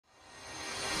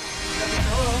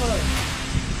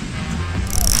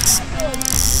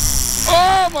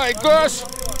my gosh,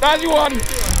 that's the one.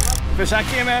 Fish I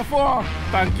came here for.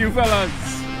 Thank you, fellas.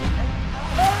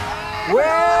 Whoa!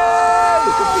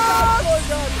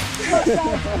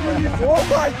 Oh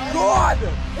my God!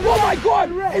 Oh my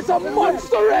God! It's a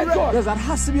monster record! Yes, that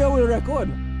has to be a world record.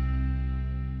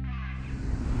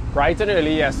 Bright and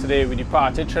early yesterday, we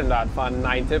departed Trinidad for a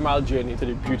 90-mile journey to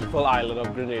the beautiful island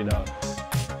of Grenada.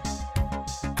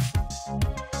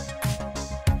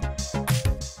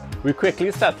 We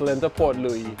quickly settled into Port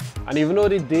Louis, and even though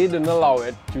the day didn't allow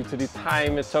it due to the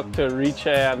time it took to reach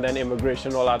here and then immigration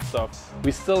and all that stuff,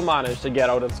 we still managed to get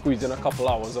out and squeeze in a couple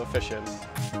hours of fishing.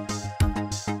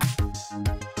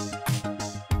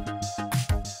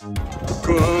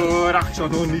 Good action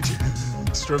on the jig.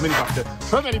 Throw many back there.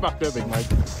 Throw many back there, Big Mike.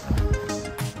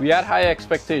 We had high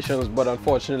expectations, but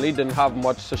unfortunately didn't have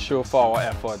much to show for our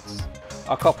efforts.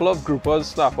 A couple of groupers,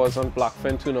 snappers and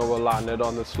blackfin tuna were landed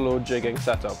on the slow jigging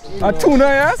setups. A tuna,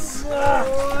 yes?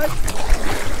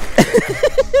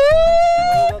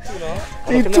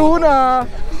 The tuna!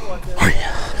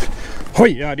 Hoi,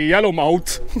 yeah, the yellow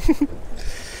mouth.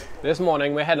 This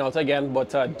morning we're heading out again, but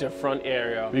to a different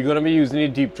area. We're going to be using the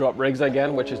deep drop rigs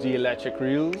again, which is the electric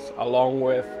reels, along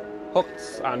with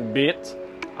hooks and bait.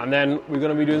 And then we're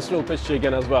going to be doing slow pitch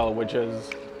jigging as well, which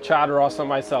is Chad, Ross and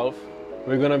myself.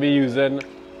 We're going to be using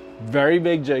very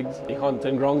big jigs. The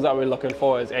hunting grounds that we're looking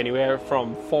for is anywhere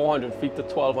from 400 feet to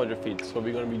 1200 feet. So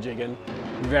we're going to be jigging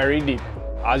very deep.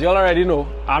 As you all already know,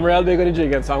 I'm real big on the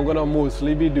jigging, so I'm going to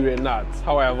mostly be doing that.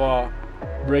 However,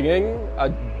 bringing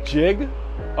a jig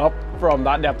up from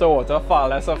that depth of water, far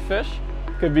less of fish,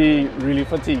 could be really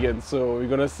fatiguing. So we're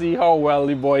going to see how well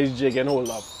the boys jigging hold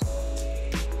up.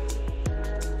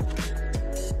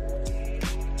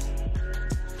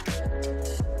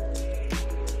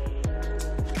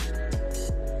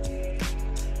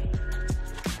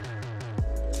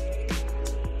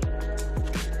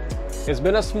 It's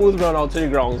been a smooth run out to the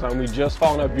grounds, and we just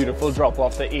found a beautiful drop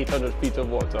off to 800 feet of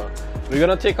water. We're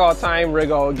gonna take our time,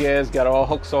 rig our gears, get our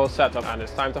hooks all set up, and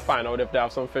it's time to find out if they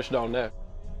have some fish down there.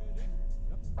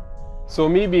 So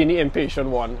me being the impatient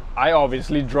one, I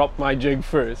obviously dropped my jig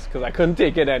first because I couldn't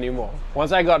take it anymore.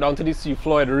 Once I got down to the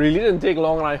seafloor, it really didn't take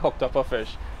long and I hooked up a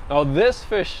fish. Now this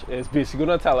fish is basically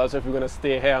gonna tell us if we're gonna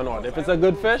stay here or not. If it's a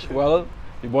good fish, well,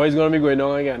 the boy's gonna be going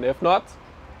down again. If not,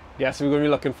 guess we're gonna be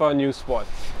looking for a new spot.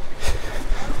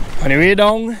 On the way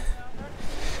down,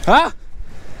 huh?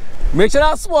 Make sure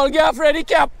that small gaff ready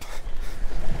cap.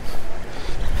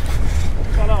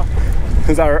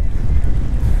 Is that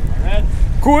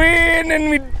Queen and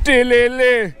me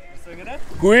telele.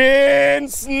 Queen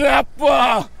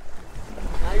snapper.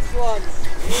 Nice ones.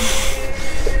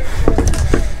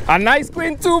 A nice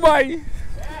queen too, boy.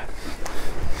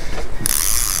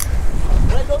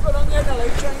 Let's go down here now.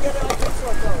 Let's try and get it off this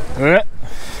one now.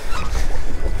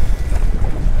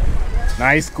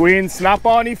 Nice queen snap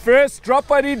on the first drop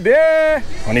of the day.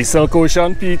 On the Silk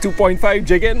Ocean P2.5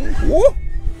 jigging. Woo!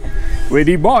 With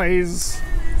the boys.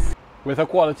 With a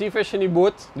quality fish in the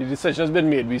boat, the decision's been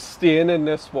made. We're staying in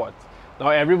this spot. Now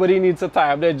everybody needs to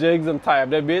tie up their jigs and tie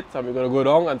up their baits, and we're gonna go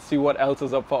down and see what else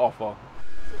is up for offer.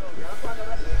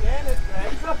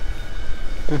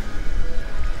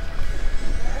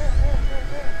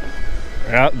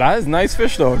 Yeah, that is nice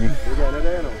fish, dog.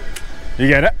 You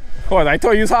get it? Oh, I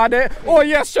thought you saw there. Oh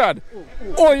yes, Chad.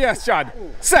 Oh yes, Chad.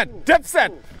 Set, dip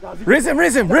set. Raise him,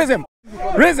 raise him, raise him.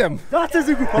 Raise him. That is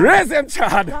a good one. Raise him,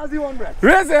 Chad. That's the one, Brett.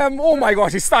 Raise him. Oh my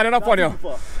gosh, he's standing up on you.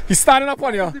 He's standing up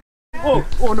on you. Oh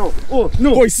no. Oh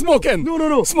no. Oh, he's smoking.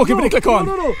 No. Smoking, put the click on.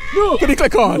 No. Put the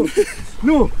click on.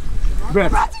 No.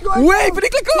 Brett. Wait, put the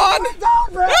click on.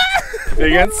 Down, Brett. You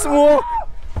get smoke.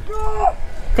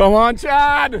 Come on,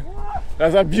 Chad.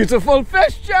 That's a beautiful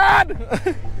fish,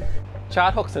 Chad.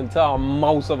 Chad hooks into a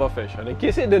mouse of a fish, and in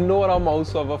case you didn't know what a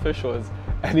mouse of a fish was,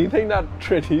 anything that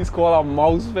Trinidad's call a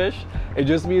mouse fish, it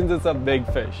just means it's a big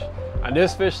fish. And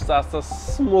this fish starts to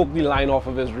smoke the line off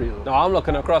of his reel. Now I'm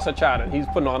looking across at Chad and he's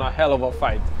putting on a hell of a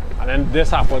fight. And then this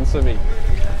happens to me.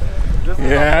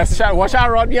 Yes, Chad, watch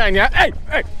our rod behind you. Hey,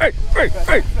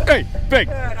 big.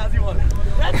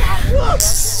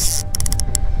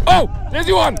 Oh, there's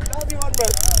the one.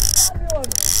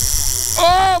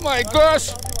 Oh my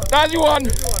gosh. That's the one.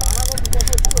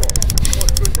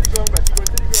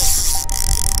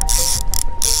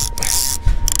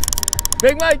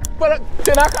 Big Mike,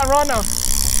 take that and run now.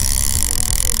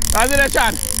 That's it,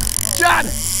 Chad.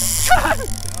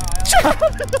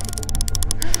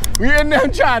 We in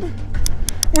them, Chad.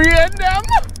 We in them.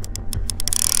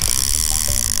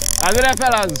 That's it,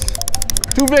 fellas.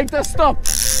 Too big to stop.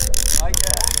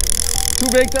 Too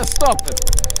big to stop.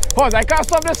 Pause, I can't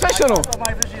stop this fish, you know.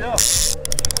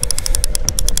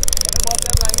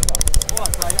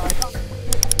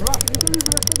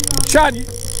 Chad,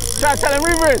 tell him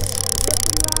reverse.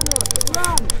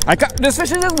 I can't, this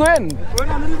fish is just going.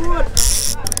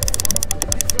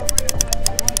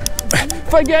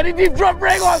 Forget it, deep drop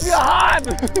ring off your hand.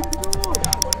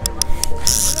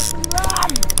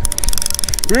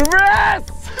 Reverse.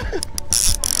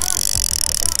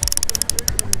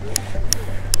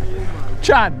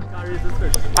 Chad,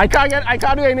 I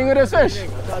can't do anything with this fish.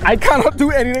 I cannot do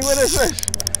anything with this fish.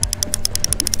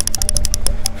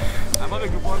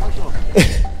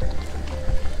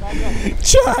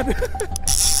 Chad,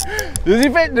 does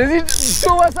he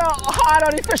show us how hard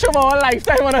on the fish of our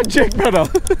lifetime on a jig, brother?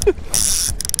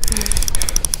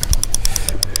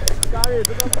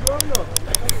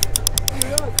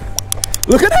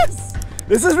 Look at this!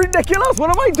 This is ridiculous. What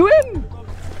am I doing?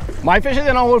 My fish is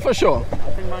in a hole for sure. I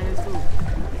think mine is too.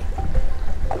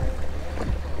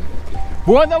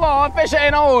 Both of our fish are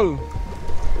in a hole.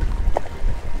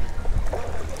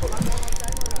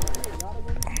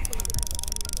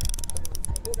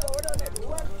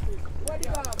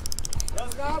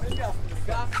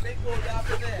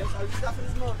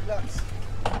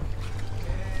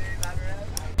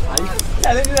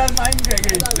 Telling you that mine,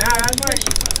 Gregory. Nah, that's right.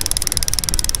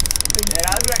 Yeah,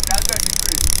 that's right.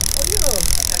 Oh, you know.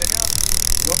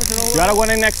 You gotta go on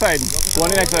the next side. Go on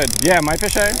the next side. Yeah, my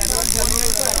fish are.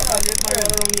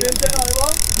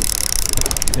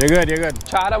 You're good, you're good.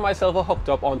 Chad and myself are hooked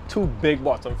up on 2 big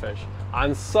bottom fish,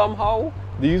 and somehow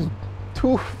these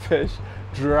 2 fish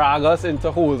drag us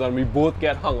into holes and we both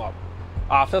get hung up.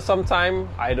 After some time,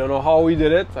 I don't know how we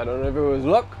did it. I don't know if it was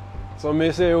luck. Some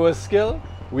may say it was skill.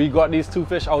 We got these 2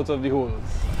 fish out of the holes.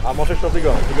 I'm off fish off the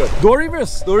ground. We good. Don't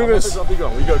reverse, don't reverse. Fish off the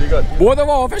ground. We good. Both of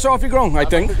our fish off the ground, I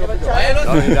think.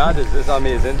 This is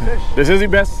amazing fish. This is the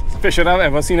best fish that I've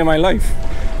ever seen in my life.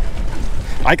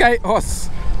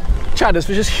 Chad, this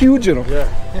fish is huge, you know. Yeah.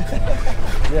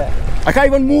 Yeah. I can't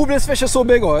even move this fish, is so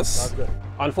big, Hoss. That's good.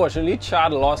 Unfortunately,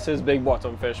 Chad lost his big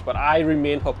bottom fish, but I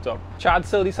remained hooked up. Chad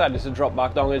still decided to drop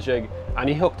back down his jig, and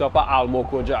he hooked up an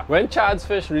Almoco jack. When Chad's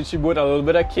fish reached the boat, a little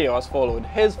bit of chaos followed.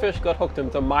 His fish got hooked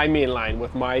into my main line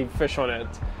with my fish on it.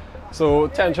 So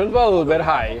tensions were a little bit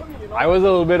high. I was a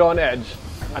little bit on edge.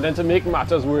 And then to make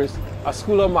matters worse, a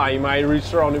school of mine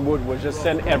reached around the boat, which just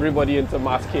sent everybody into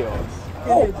mass chaos.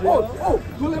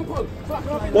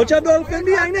 Watch a dolphin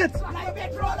behind it.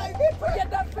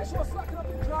 Forget that fish was slacking up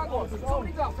in dragons.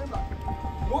 Somebody got him.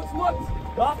 No, it's not.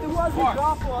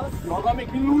 You're gonna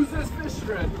make me lose this fish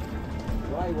thread.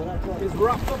 It's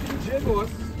wrapped up in jiggers.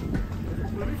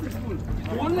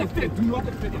 Don't lift it. Do not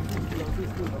lift it.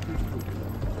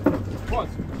 Pause.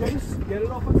 Get it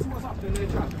off and see what's happening in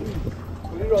the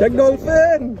chat. Check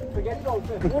dolphin. Forget the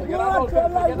dolphin. Forget the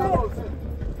dolphin.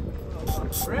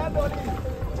 Red body.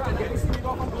 Try and get this thing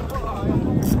off and go for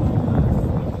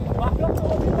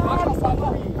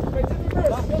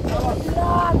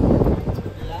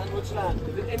which land?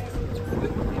 Is it any?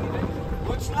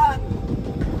 Which land?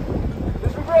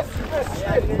 Let's reverse.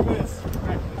 Yeah, reverse.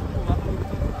 Right.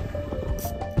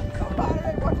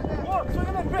 Swing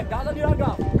him quick. That's a new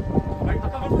guy. Right, I'm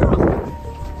coming for us.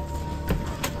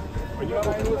 When you have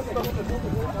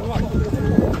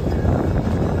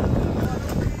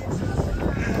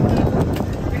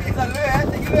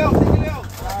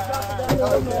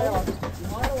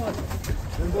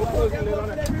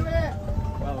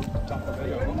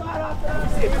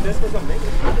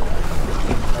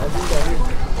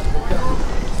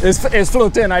It's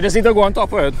floating. I just need to go on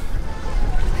top of it.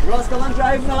 Ross, come and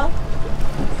drive now.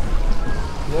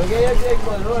 You'll get your jig,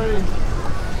 but don't worry.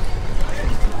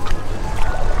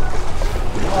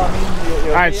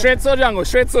 Alright, straight so, Django,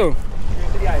 straight so.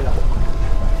 Straight to the island.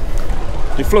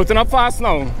 You're floating up fast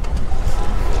now.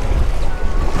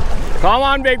 Come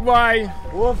on, big boy.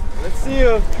 Woof, let's see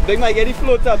you. Big Mike, get the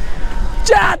float up.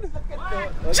 Chad!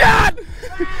 Chad!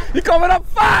 You're coming up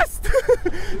fast!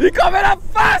 You're coming up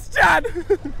fast, Chad!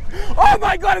 Oh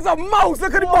my God, it's a mouse!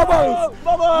 Look at the bubbles!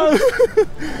 Bubbles!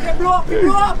 Get blow up!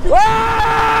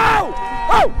 Wow!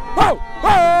 Oh! Oh!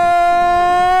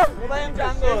 Oh! Go by him,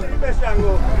 Django.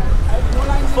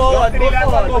 Forward, go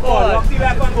forward. Lock the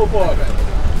back and go forward.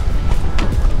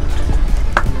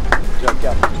 Jump,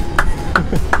 jump.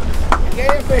 Get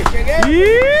your fish, you get?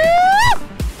 Yeah!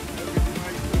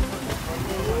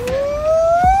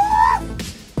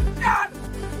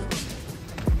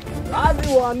 That's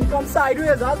the one, come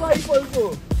sideways, that's what he pulls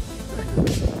to.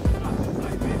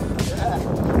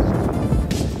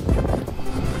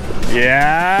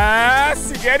 Yes!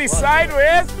 You get it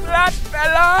sideways, flat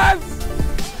fellas!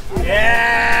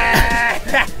 Yeah!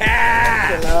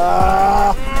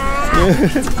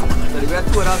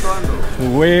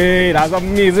 Wait, that's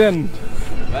amazing!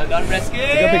 Done rescue.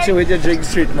 Take a picture with your jig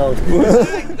straight now.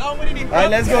 Alright,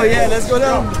 let's go. Yeah, let's go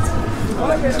down.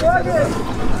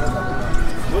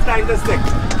 No time to stick.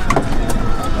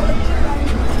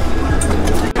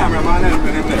 Cameraman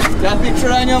helping him there. That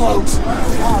picture on your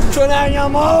mouth. Turn on your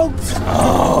mouth.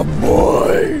 Oh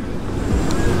boy.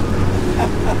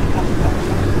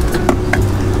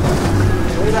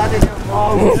 Put that in your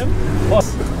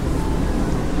mouth.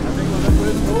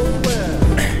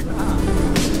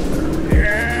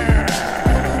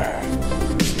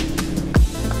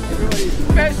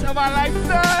 Fish of a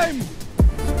lifetime!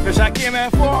 Fish I came here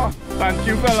for. Thank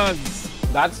you, fellas.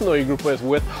 That snowy grouper is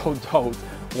without doubt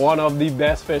one of the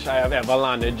best fish I have ever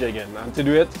landed jigging. And to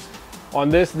do it on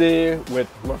this day with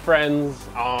my friends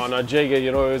on a jig,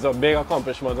 you know, it was a big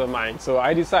accomplishment of mine. So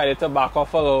I decided to back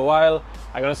off for a little while.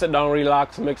 I'm gonna sit down,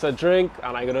 relax, mix a drink,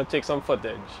 and I'm gonna take some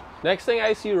footage. Next thing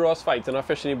I see Ross fighting a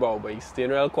fish in the bow, but he's staying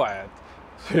real quiet.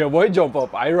 So your boy jump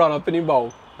up, I run up in the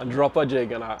bow and drop a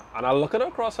jig, and I looking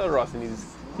across at Ross, and he's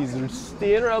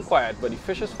staying real quiet, but the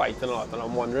fish is fighting a lot, and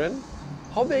I'm wondering,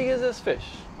 how big is this fish?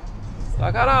 So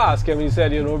I kind of asked him, and he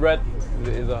said, you know, Brett,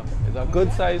 it's a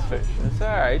good sized fish. I said,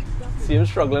 alright. See him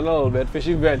struggling a little bit. Fish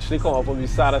eventually come up and we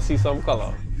start to see some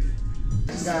color.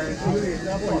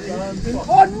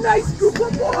 Oh, nice grouper,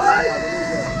 boy!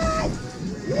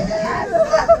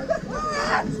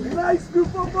 Nice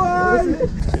grouper, boy!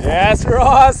 Yes,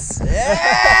 Ross!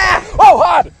 Yeah! Oh,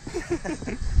 hard!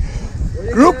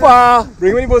 Grouper!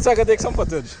 Bring me the boat so I can take some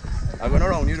footage. I'm going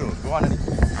around you though. Go on, Eddie.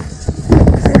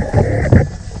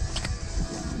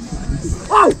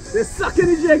 Oh! They're sucking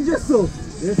the jig just so.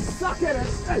 They're sucking it.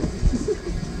 Hey!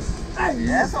 Hey!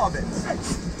 Yes, Orbit.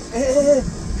 Hey!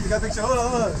 You got a picture? Hold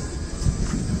on.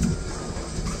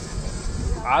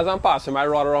 As I'm passing my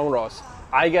rod around Ross,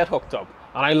 I get hooked up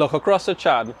and I look across to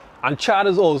Chad, and Chad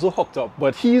is also hooked up,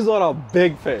 but he's on a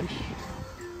big fish.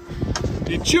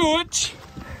 The chooch!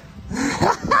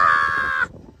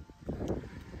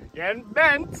 Getting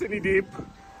bent in the deep.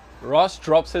 Ross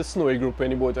drops his snowy grouper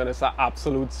in the boat and it's an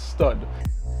absolute stud.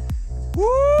 Woo!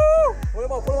 Hold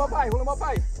him up high, hold him up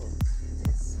high.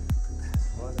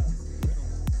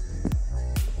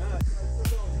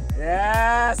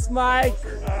 Yes, Mike!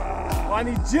 On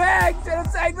the jig, to the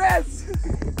sideways!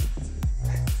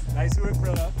 Nice work,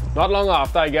 brother. Not long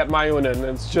after I get my own in,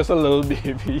 it's just a little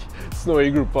baby snowy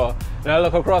grouper. And I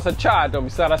look across at Chad and we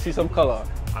start to see some color.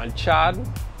 And Chad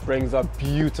brings a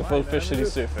beautiful fish to the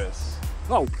surface.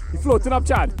 Oh, he's floating up,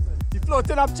 Chad. He's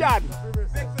floating up, Chad.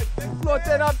 He's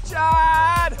floating up,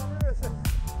 Chad.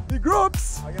 The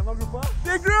groups.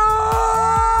 The groups.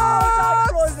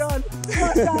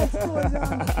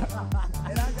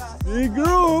 The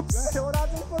groups.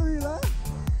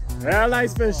 Real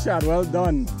nice fish, Chad. Well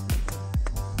done.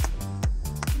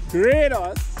 Great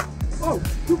us. Oh,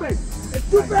 too big. It's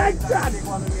too big, Chad.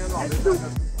 It's too...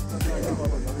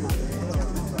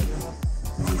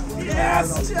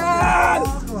 Yes, Chad.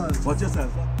 Watch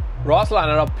yourself. Ross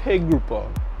landed a pig grouper.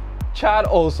 Chad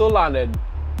also landed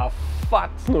a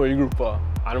fat snowy grouper.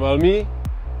 And well,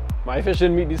 my fish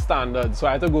didn't meet the standard, so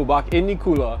I had to go back in the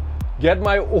cooler, get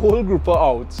my old grouper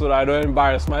out so that I don't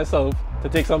embarrass myself to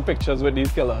take some pictures with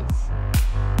these killers.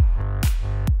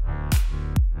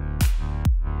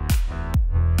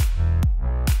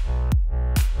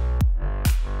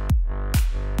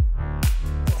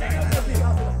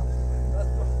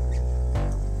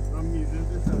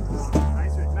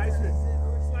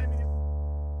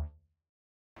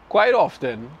 Quite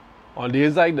often, on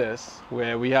days like this,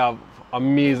 where we have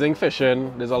amazing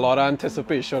fishing, there's a lot of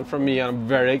anticipation from me and I'm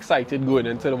very excited going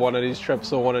into one of these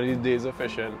trips or one of these days of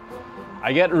fishing.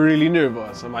 I get really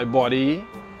nervous and my body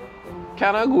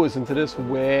kind of goes into this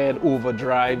weird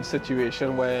overdrive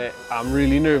situation where I'm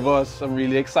really nervous, I'm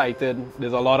really excited,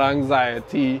 there's a lot of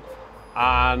anxiety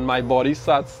and my body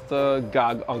starts to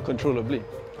gag uncontrollably.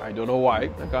 I don't know why,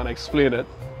 I can't explain it.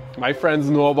 My friends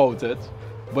know about it,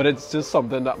 but it's just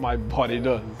something that my body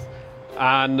does.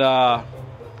 And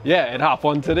yeah, it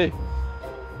happened today.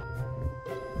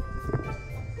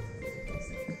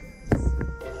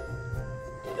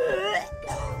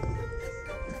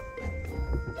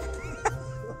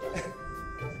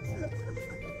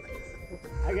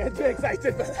 I get too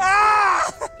excited.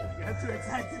 I get too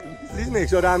excited. Please make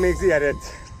sure that makes the edit.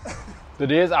 The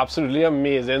day is absolutely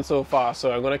amazing so far,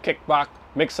 so I'm gonna kick back,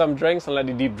 mix some drinks, and let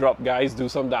the deep drop guys do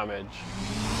some damage.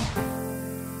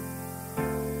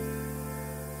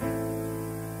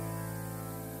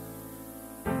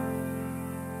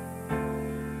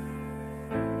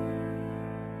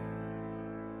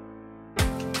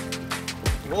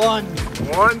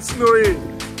 One snowy,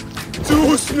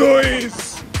 two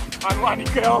snowies, and one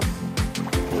kill.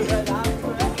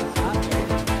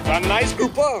 a nice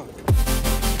grouper.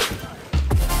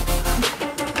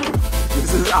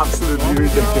 This is absolutely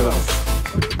ridiculous.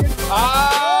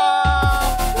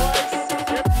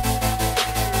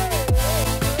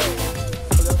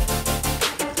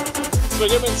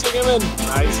 Swing him in, swing him in.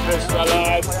 Nice fish,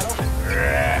 fellas.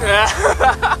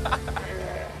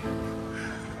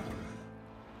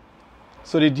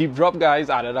 So the deep drop guys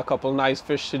added a couple nice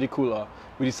fish to the cooler.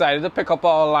 We decided to pick up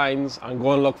our lines and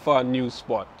go and look for a new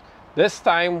spot. This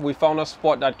time we found a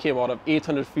spot that came out of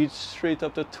 800 feet straight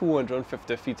up to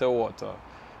 250 feet of water.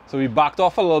 So we backed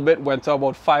off a little bit, went to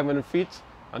about 500 feet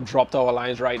and dropped our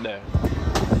lines right there.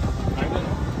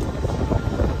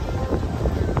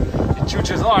 The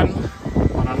chooch is on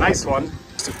a nice one.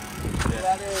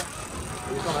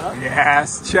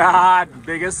 Yes, Chad,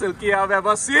 biggest silky I've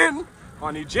ever seen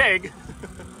on the jig.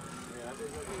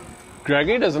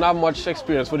 Gregory doesn't have much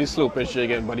experience with the slow pitch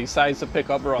jigging, but he decides to pick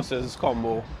up Ross's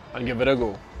combo and give it a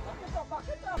go.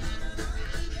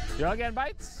 You all getting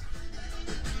bites?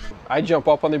 I jump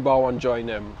up on the bow and join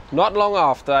him. Not long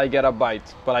after I get a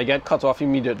bite, but I get cut off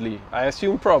immediately. I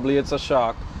assume probably it's a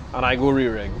shark and I go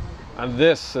rearing. And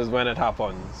this is when it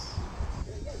happens.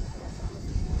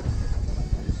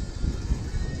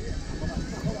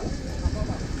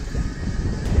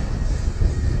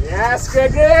 Yes,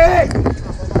 Gregory!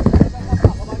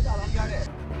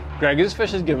 Gregory's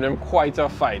fish is giving him quite a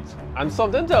fight. And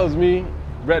something tells me,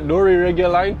 Brett, don't re-rig your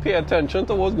line, pay attention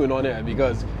to what's going on here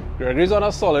because Gregory's on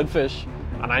a solid fish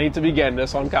and I need to be getting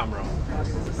this on camera.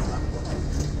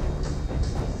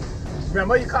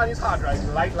 Remember, you can't use hard right,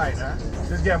 light line, eh?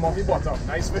 Just get him off the bottom.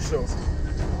 Nice fish though.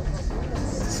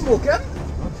 Smoking?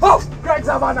 Oh! Greg's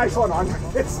have a nice one on.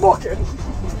 It's smoking.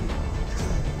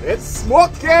 It's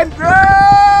smoking,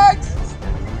 Greg!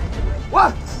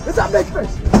 What? It's a big fish.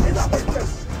 It's a big fish.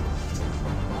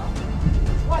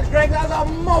 What? Greg has a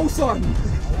mouse on.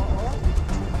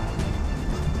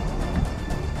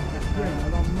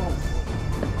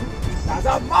 That's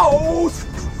a mouse.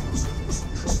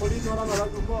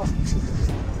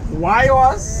 Why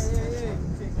was?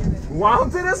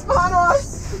 Want to this man was?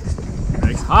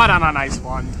 Greg's hard on a nice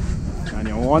one. And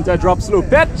you want to drop slow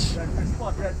pitch?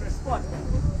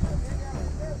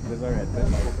 There's a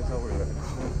redfish.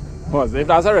 What? If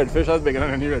that's a redfish, that's bigger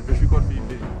than any redfish we could feed.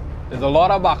 There's a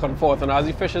lot of back and forth, and as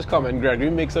the fish is coming, Gregory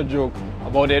makes a joke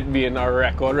about it being a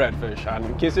record redfish. And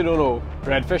in case you don't know,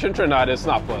 redfish in Trinidad is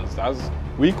snappers.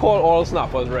 We call all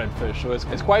snappers redfish. So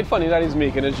it's quite funny that he's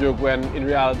making a joke when in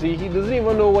reality he doesn't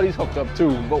even know what he's hooked up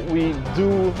to. But we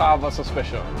do have a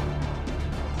suspicion.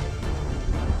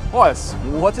 Boss,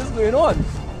 what is going on?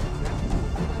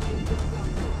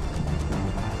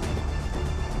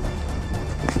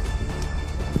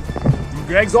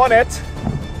 Greg's on it.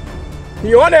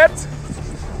 He on it.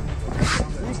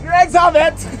 Greg's on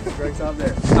it. Greg's up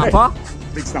there. Snapper?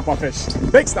 Big snapper fish.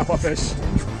 Big snapper fish.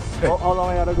 How long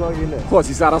I gotta go in there? Of course,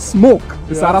 he started to smoke.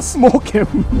 He started to smoke him.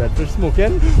 Redfish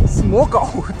smoking? Smoke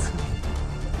out.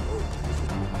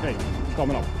 Hey, he's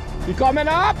coming up. He coming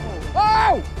up.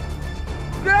 Oh!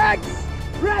 Greg!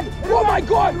 Red! Oh my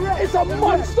god! It's a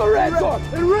monster red one!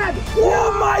 Red!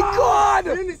 Oh my god!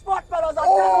 In the spot, fellas!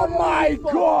 Oh my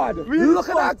god! Look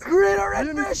at that greater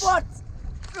redfish!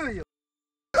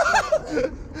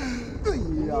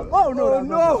 Oh no, that's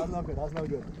no. not good. That's not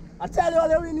good. I tell you all,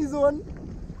 they're in the zone.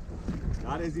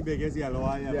 That is the biggest yellow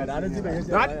I ever Yeah, that is the biggest.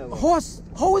 That horse,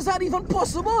 how is that even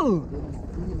possible?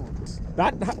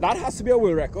 That has to be a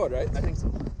world record, right? I think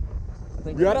so.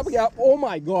 We are up here. Oh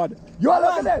my god! Yo,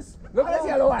 look at this! Look at this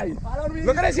yellow eye!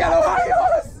 Look at this yellow eye!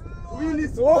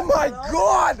 Oh my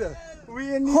god!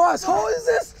 Horse, how is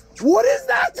this? What is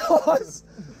that, horse?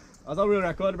 That's a real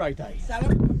record, right eye.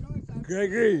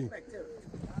 Gregory.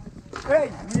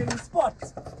 Hey, we in the spot.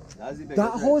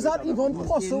 How is that even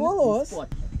possible, horse?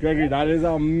 Gregory, that is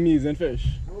an amazing fish.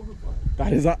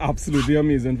 That is an absolutely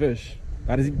amazing fish.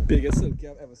 That is the biggest silky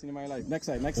I've ever seen in my life. Next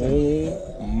side, next side.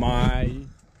 Oh my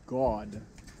god.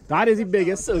 That is the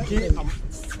biggest silky.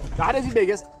 That is the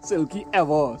biggest silky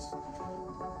ever.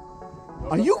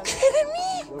 Are you kidding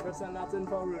me?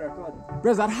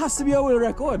 Bro, that has to be a world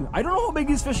record. I don't know how big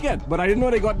these fish get, but I didn't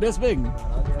know they got this big.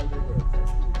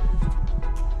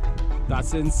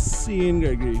 That's insane,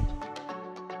 Gregory.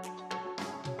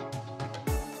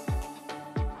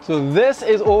 So this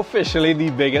is officially the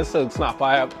biggest silk snapper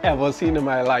I have ever seen in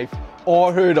my life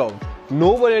or heard of.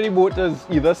 Nobody on the boat has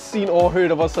either seen or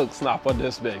heard of a silk snapper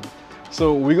this big.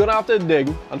 So we're gonna have to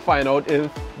dig and find out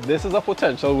if this is a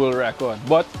potential world record.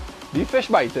 But the fish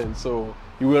biting, so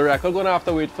the world record gonna have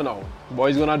to wait for now. The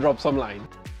boy's gonna drop some line.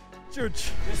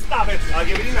 Chooch. Just stab it. I'll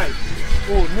give you the knife.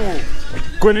 Oh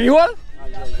no. Go in the hole?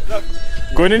 Look.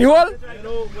 Going in the hole?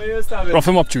 Rough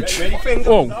him up, Chooch.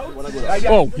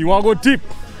 Oh, he want to go deep.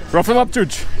 Rough him up,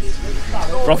 Chooch.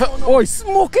 Rough him. Oh, he's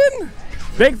smoking.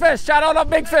 Big fish. Shout out a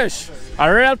big fish.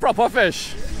 A real proper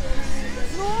fish.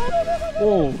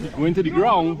 Oh, going to the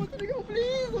ground.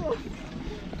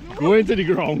 Going to the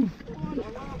ground.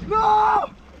 No!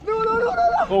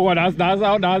 Oh God, that's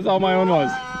how my own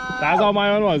was. That's how my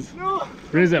own was.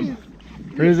 Freeze him.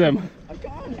 Freeze him.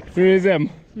 Freeze him.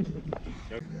 You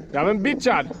haven't beat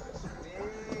Chad.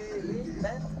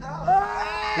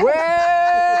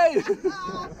 Wait!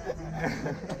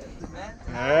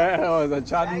 Yeah, that was a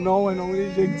Chad no and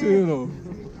only jig too, you know.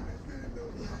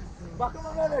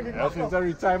 That's just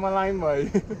every time I line, boy.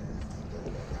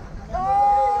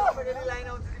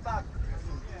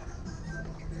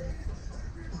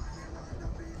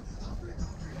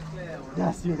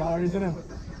 Yes, you got it, him.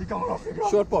 He coming off the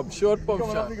ground. Short pump, Chad. No!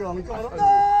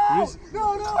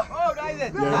 Oh, nice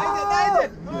it.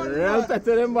 Real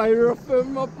better than my rough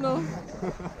him up now.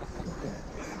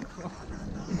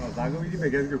 That's going to be the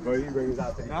biggest group. He brings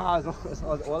that thing. Nah, it's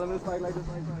all of them fight like this.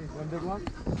 One big one.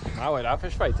 Ah, wait, that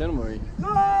fish fighting, boy.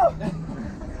 No!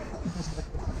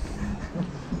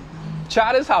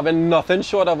 Chad is having nothing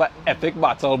short of an epic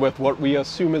battle with what we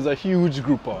assume is a huge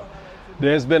grouper.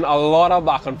 There's been a lot of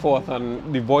back and forth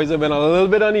and the boys have been a little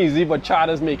bit uneasy, but Chad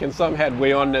is making some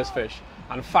headway on this fish.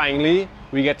 And finally,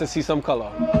 we get to see some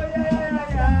color.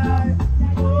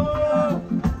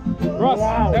 Ross,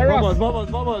 Wow, hey, Ross.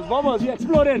 bubbles, he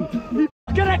exploding. He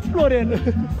fucking exploding.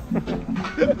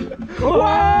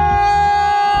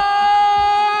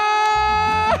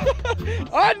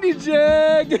 On the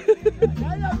jig!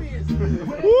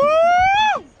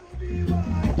 Woo!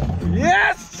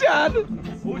 Yes, Chad!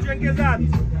 Who drink is that?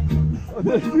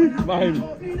 Mine.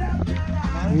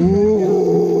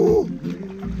 Ooh.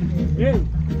 Hey,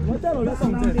 what tell you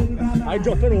something? I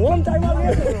dropped it one time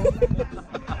already.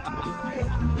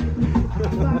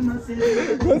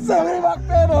 What's happening back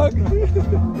there, dog?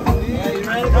 Yeah, you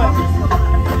ready, guys?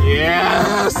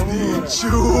 Yes, the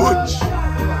huge!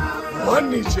 On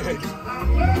the jig!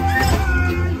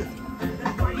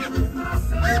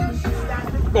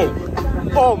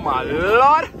 Oh my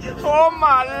lord! Oh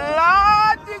my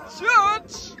lord! The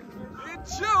judge! The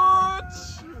judge!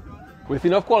 With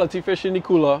enough quality fish in the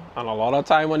cooler and a lot of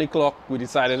time on the clock, we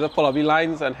decided to pull up the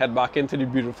lines and head back into the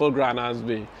beautiful Grand Anse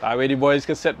Bay. That way the boys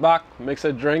can sit back, mix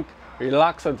a drink,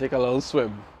 relax and take a little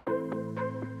swim.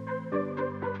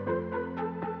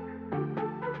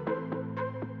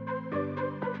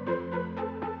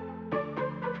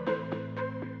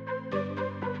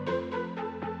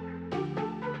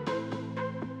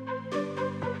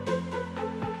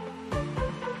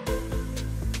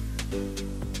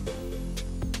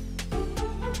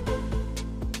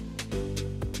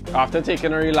 After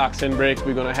taking a relaxing break,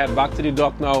 we're gonna head back to the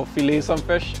dock now, fillet some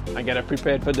fish, and get it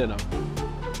prepared for dinner.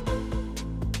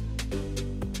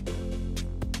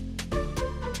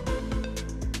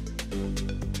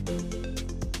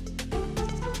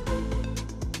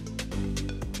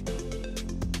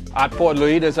 At Port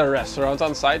Louis, there's a restaurant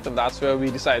on site, and that's where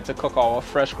we decided to cook our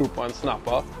fresh grouper and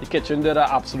snapper. The kitchen did an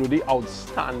absolutely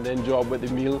outstanding job with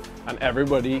the meal, and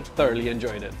everybody thoroughly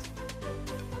enjoyed it.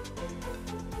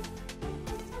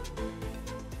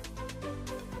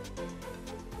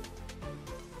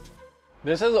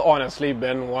 This has honestly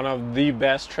been one of the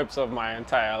best trips of my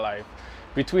entire life.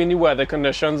 Between the weather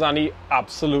conditions and the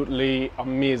absolutely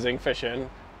amazing fishing,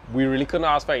 we really couldn't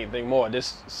ask for anything more.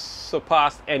 This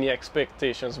surpassed any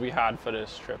expectations we had for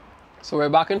this trip. So we're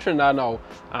back in Trinidad now,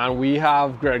 and we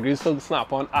have Gregory's silk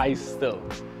snapper on ice still.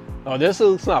 Now this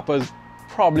silk snapper is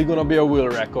probably gonna be a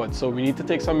world record, so we need to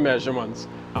take some measurements.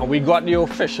 And we got the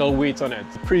official weight on it.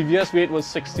 The previous weight was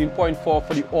 16.4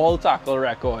 for the all tackle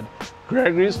record.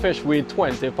 Gregory's fish weighed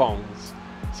 20 pounds.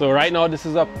 So right now this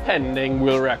is a pending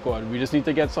world record. We just need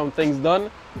to get some things done.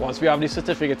 Once we have the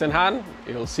certificate in hand,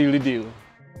 it'll seal the deal.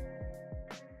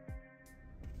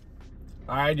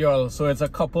 Alright y'all, so it's a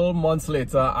couple months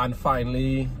later and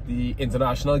finally the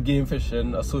International Game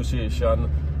Fishing Association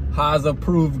has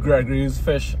approved Gregory's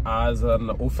fish as an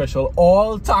official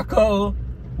all tackle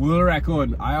world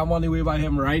record. I am on the way by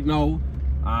him right now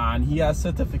and he has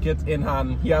certificate in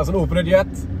hand. He hasn't opened it yet.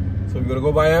 So we're gonna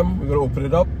go by him, we're gonna open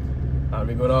it up,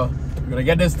 and we're gonna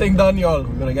get this thing done, y'all.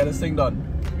 We're gonna get this thing done.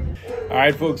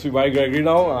 Alright folks, we by Gregory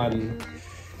now and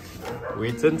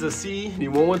waiting to see the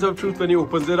moment of truth when he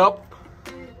opens it up.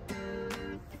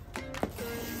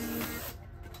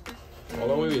 How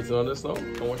long are we waiting on this now?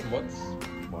 How much months?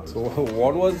 So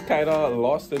one was kinda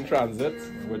lost in transit,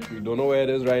 which we don't know where it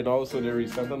is right now, so they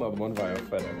resent another one via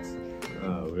FedEx.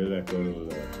 We'll let go of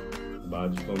that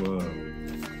badge from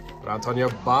That on your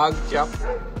bag cap.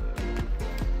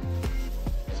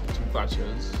 So 2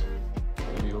 patches.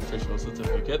 The official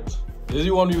certificate. This is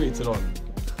the one we're waiting on.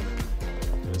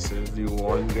 This is the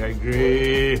one,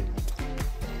 Gregory.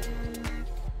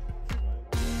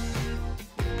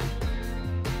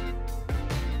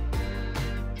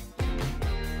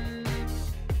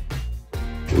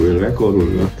 World record,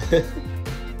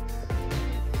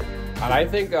 And I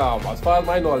think, as far as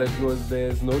my knowledge goes,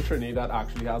 there's no trainee that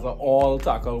actually has an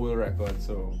all-tackle world record.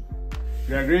 So,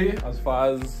 Gregory, as far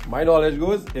as my knowledge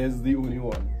goes, is the only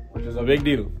one, which is a big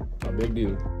deal. A big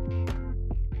deal.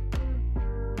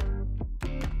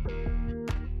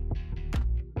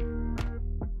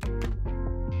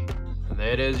 And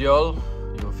there it is, y'all.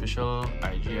 The official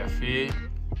IGFA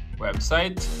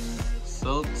website.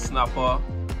 Silk Snapper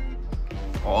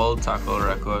all-tackle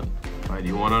record by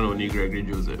the one and only Gregory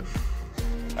Joseph.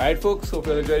 Alright folks, hope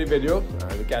you enjoyed the video,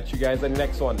 and we'll catch you guys in the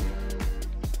next one.